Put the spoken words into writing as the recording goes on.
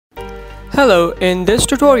Hello, in this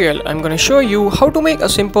tutorial I'm going to show you how to make a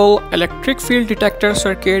simple electric field detector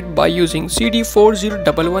circuit by using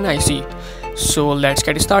CD4011 IC. So let's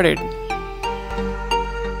get started.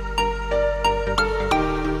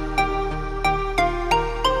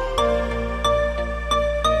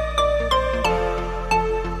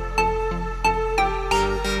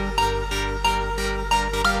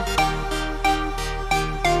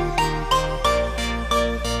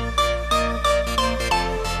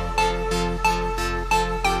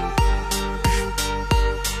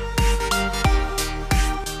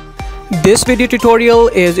 This video tutorial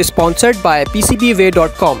is sponsored by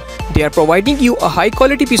PCBWay.com. They are providing you a high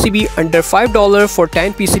quality PCB under $5 for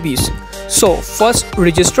 10 PCBs. So first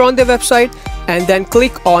register on their website and then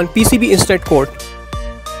click on PCB Instant Code.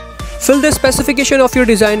 Fill the specification of your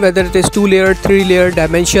design, whether it is 2-layer, 3-layer,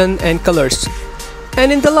 dimension and colors.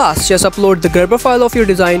 And in the last, just upload the Gerber file of your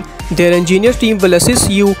design. Their engineer team will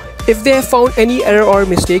assist you if they have found any error or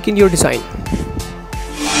mistake in your design.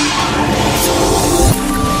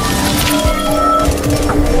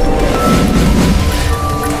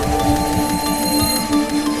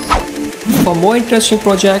 For more interesting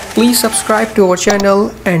projects, please subscribe to our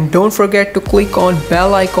channel and don't forget to click on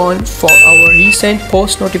bell icon for our recent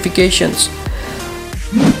post notifications.